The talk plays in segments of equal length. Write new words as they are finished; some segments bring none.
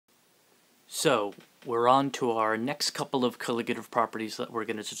So we're on to our next couple of colligative properties that we're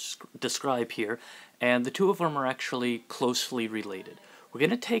going to describe here, and the two of them are actually closely related. We're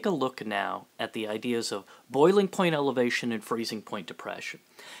going to take a look now at the ideas of boiling point elevation and freezing point depression.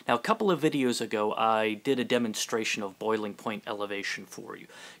 Now, a couple of videos ago, I did a demonstration of boiling point elevation for you.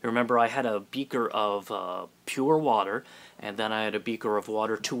 You remember I had a beaker of pure water, and then I had a beaker of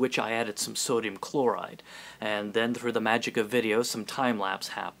water to which I added some sodium chloride. And then through the magic of video, some time-lapse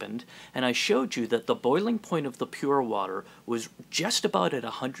happened, and I showed you that the boiling point of the pure water was just about at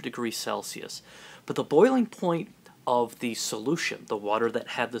 100 degrees Celsius. But the boiling point of the solution, the water that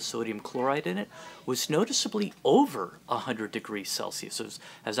had the sodium chloride in it, was noticeably over 100 degrees Celsius. It was,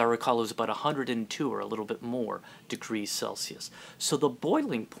 as I recall, it was about 102 or a little bit more degrees Celsius. So the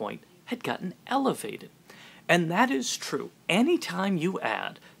boiling point had gotten elevated. And that is true. Anytime you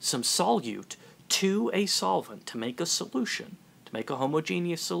add some solute to a solvent to make a solution, to make a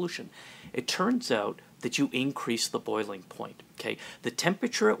homogeneous solution, it turns out that you increase the boiling point. Okay? The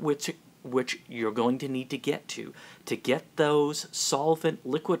temperature at which you're going to need to get those solvent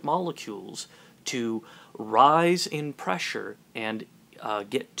liquid molecules to rise in pressure and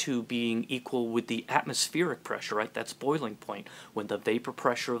get to being equal with the atmospheric pressure, right? That's boiling point, when the vapor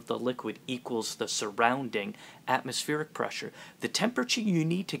pressure of the liquid equals the surrounding atmospheric pressure. The temperature you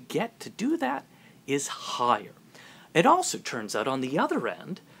need to get to do that is higher. It also turns out on the other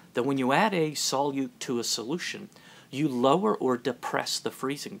end that when you add a solute to a solution, you lower or depress the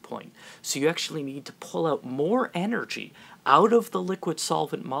freezing point. So you actually need to pull out more energy out of the liquid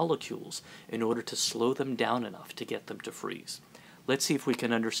solvent molecules in order to slow them down enough to get them to freeze. Let's see if we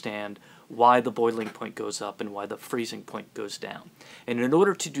can understand why the boiling point goes up and why the freezing point goes down. And in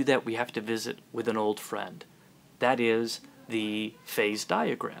order to do that, we have to visit with an old friend. That is the phase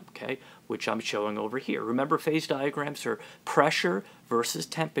diagram, okay, which I'm showing over here. Remember, phase diagrams are pressure versus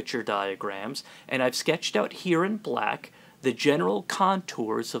temperature diagrams, and I've sketched out here in black the general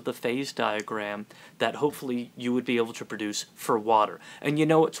contours of the phase diagram that hopefully you would be able to produce for water. And you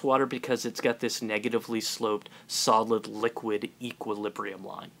know it's water because it's got this negatively sloped solid liquid equilibrium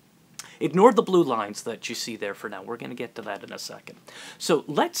line. Ignore the blue lines that you see there for now. We're going to get to that in a second. So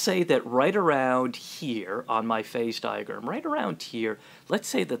let's say that right around here on my phase diagram, right around here, let's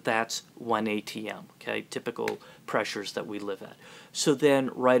say that that's 1 atm, okay, typical pressures that we live at. So then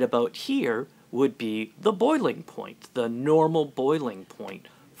right about here would be the boiling point, the normal boiling point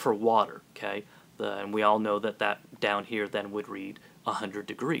for water, okay? And we all know that that down here then would read 100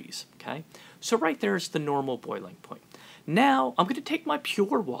 degrees, okay? So right there is the normal boiling point. Now, I'm going to take my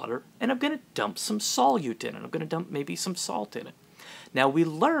pure water and I'm going to dump some solute in it. I'm going to dump maybe some salt in it. Now, we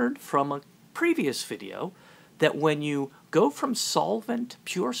learned from a previous video that when you go from solvent,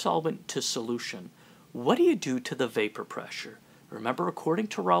 pure solvent, to solution, what do you do to the vapor pressure? Remember, according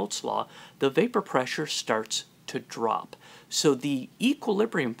to Raoult's law, the vapor pressure starts to drop. So the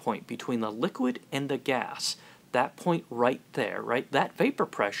equilibrium point between the liquid and the gas, that point right there, right, that vapor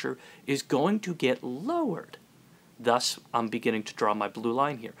pressure is going to get lowered. Thus, I'm beginning to draw my blue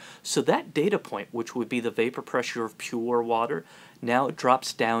line here. So that data point, which would be the vapor pressure of pure water, now it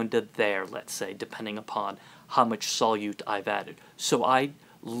drops down to there, let's say, depending upon how much solute I've added. So I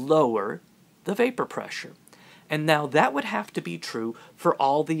lower the vapor pressure. And now that would have to be true for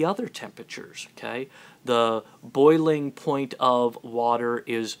all the other temperatures, okay? The boiling point of water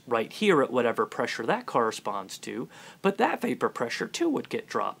is right here at whatever pressure that corresponds to, but that vapor pressure too would get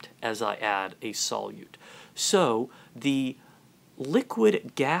dropped as I add a solute. So the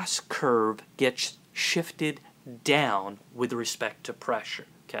liquid gas curve gets shifted down with respect to pressure,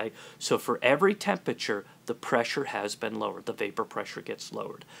 okay? So for every temperature, the pressure has been lowered. The vapor pressure gets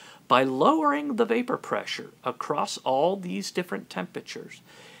lowered. By lowering the vapor pressure across all these different temperatures,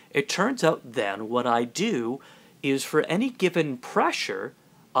 it turns out then what I do is for any given pressure,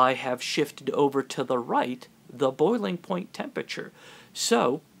 I have shifted over to the right the boiling point temperature.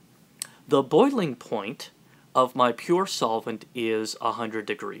 So the boiling point of my pure solvent is 100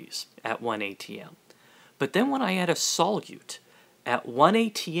 degrees at 1 atm. But then when I add a solute at 1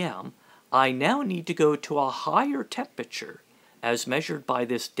 atm, I now need to go to a higher temperature as measured by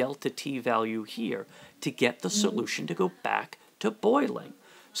this delta T value here to get the solution to go back to boiling.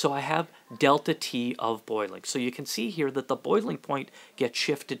 So I have delta T of boiling. So you can see here that the boiling point gets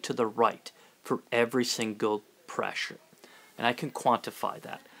shifted to the right for every single pressure. And I can quantify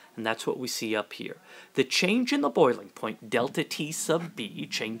that. And that's what we see up here. The change in the boiling point, delta T sub B,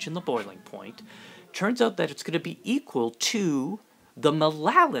 change in the boiling point, turns out that it's going to be equal to the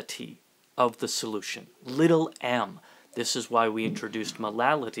molality of the solution, little m. This is why we introduced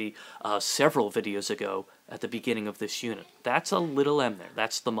molality several videos ago at the beginning of this unit. That's a little m there.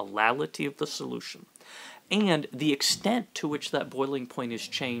 That's the molality of the solution. And the extent to which that boiling point is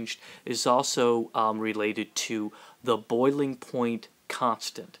changed is also related to the boiling point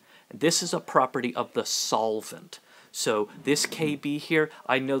constant. This is a property of the solvent. So this Kb here,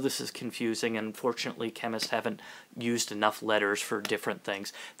 I know this is confusing, and unfortunately chemists haven't used enough letters for different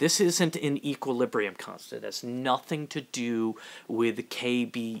things. This isn't an equilibrium constant. It has nothing to do with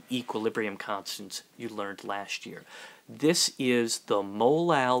Kb equilibrium constants you learned last year. This is the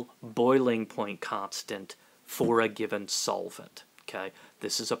molal boiling point constant for a given solvent. Okay,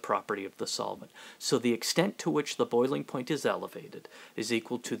 this is a property of the solvent. So the extent to which the boiling point is elevated is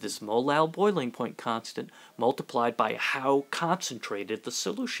equal to this molal boiling point constant multiplied by how concentrated the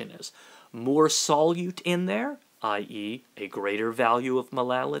solution is. More solute in there, i.e. a greater value of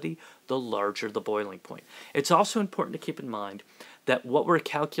molality, the larger the boiling point. It's also important to keep in mind that what we're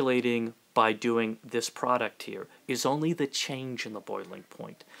calculating by doing this product here is only the change in the boiling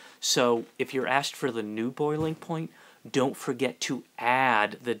point. So if you're asked for the new boiling point, don't forget to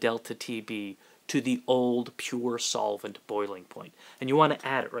add the delta TB to the old pure solvent boiling point. And you want to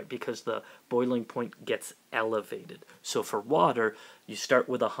add it, right, because the boiling point gets elevated. So for water, you start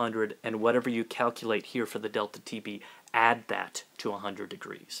with 100, and whatever you calculate here for the delta TB, add that to 100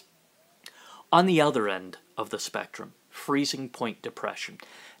 degrees. On the other end of the spectrum, freezing point depression.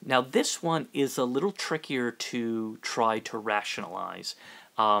 Now this one is a little trickier to try to rationalize.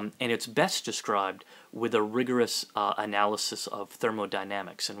 And it's best described with a rigorous analysis of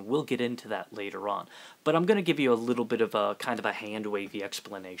thermodynamics, and we'll get into that later on. But I'm going to give you a little bit of a kind of a hand-wavy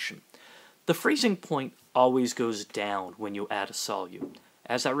explanation. The freezing point always goes down when you add a solute.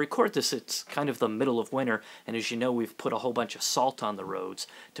 As I record this, it's kind of the middle of winter, and as you know, we've put a whole bunch of salt on the roads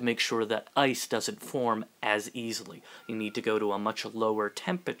to make sure that ice doesn't form as easily. You need to go to a much lower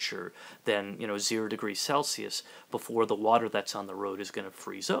temperature than 0 degrees Celsius before the water that's on the road is going to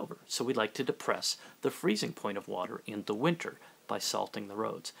freeze over. So we like to depress the freezing point of water in the winter by salting the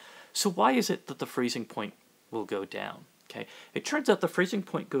roads. So why is it that the freezing point will go down? Okay, it turns out the freezing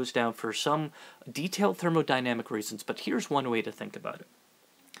point goes down for some detailed thermodynamic reasons, but here's one way to think about it.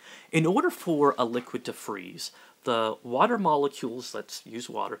 In order for a liquid to freeze, the water molecules, let's use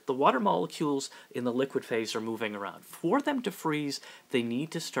water, the water molecules in the liquid phase are moving around. For them to freeze, they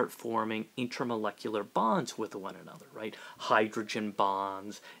need to start forming intermolecular bonds with one another, right? Hydrogen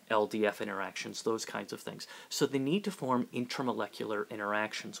bonds, LDF interactions, those kinds of things. So they need to form intermolecular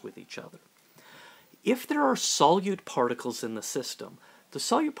interactions with each other. If there are solute particles in the system, the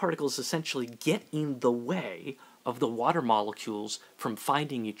solute particles essentially get in the way of the water molecules from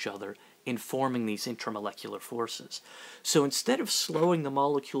finding each other in forming these intermolecular forces. So instead of slowing the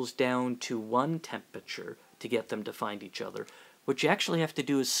molecules down to one temperature to get them to find each other, what you actually have to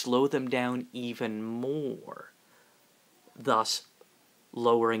do is slow them down even more, thus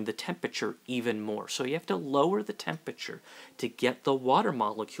lowering the temperature even more. So you have to lower the temperature to get the water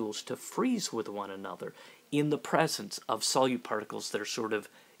molecules to freeze with one another in the presence of solute particles that are sort of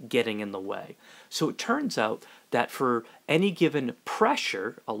getting in the way. So it turns out that for any given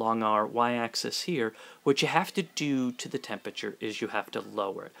pressure along our y-axis here, what you have to do to the temperature is you have to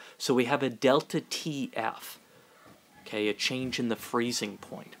lower it. So we have a delta TF, okay, a change in the freezing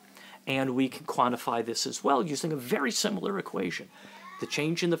point. And we can quantify this as well using a very similar equation. The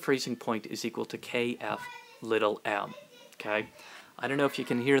change in the freezing point is equal to Kf little m, okay? I don't know if you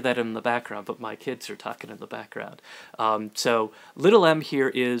can hear that in the background, but my kids are talking in the background. So little m here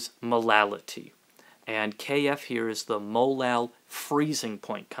is molality, and Kf here is the molal freezing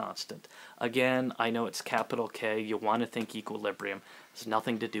point constant. Again, I know it's capital K. You want to think equilibrium. It has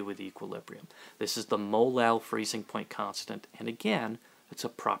nothing to do with equilibrium. This is the molal freezing point constant, and again, it's a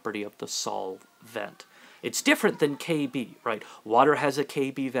property of the solvent. It's different than Kb, right? Water has a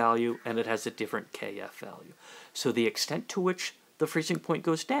Kb value, and it has a different Kf value. So the extent to which the freezing point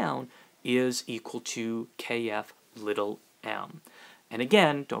goes down is equal to Kf little m. And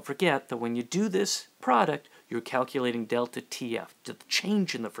again, don't forget that when you do this product, you're calculating delta Tf, the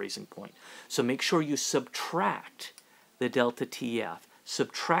change in the freezing point. So make sure you subtract the delta Tf,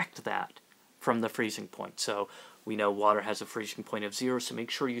 subtract that from the freezing point. So we know water has a freezing point of 0, so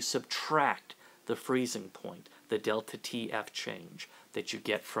make sure you subtract the freezing point, the delta Tf change that you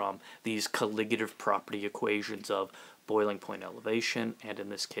get from these colligative property equations of boiling point elevation, and in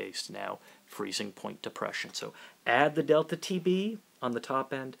this case now freezing point depression. So add the delta Tb on the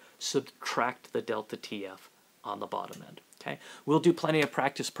top end, subtract the delta Tf on the bottom end. Okay, we'll do plenty of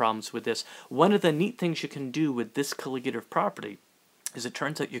practice problems with this. One of the neat things you can do with this colligative property is it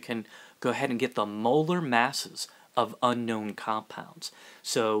turns out you can go ahead and get the molar masses of unknown compounds.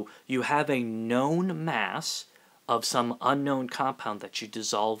 So you have a known mass of some unknown compound that you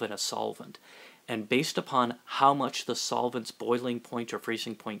dissolve in a solvent. And based upon how much the solvent's boiling point or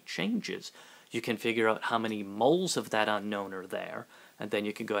freezing point changes, you can figure out how many moles of that unknown are there, and then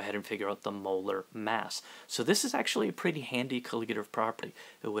you can go ahead and figure out the molar mass. So this is actually a pretty handy colligative property.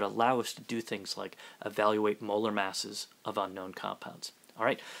 It would allow us to do things like evaluate molar masses of unknown compounds. All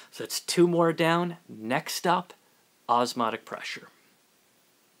right, so that's 2 more down. Next up, osmotic pressure.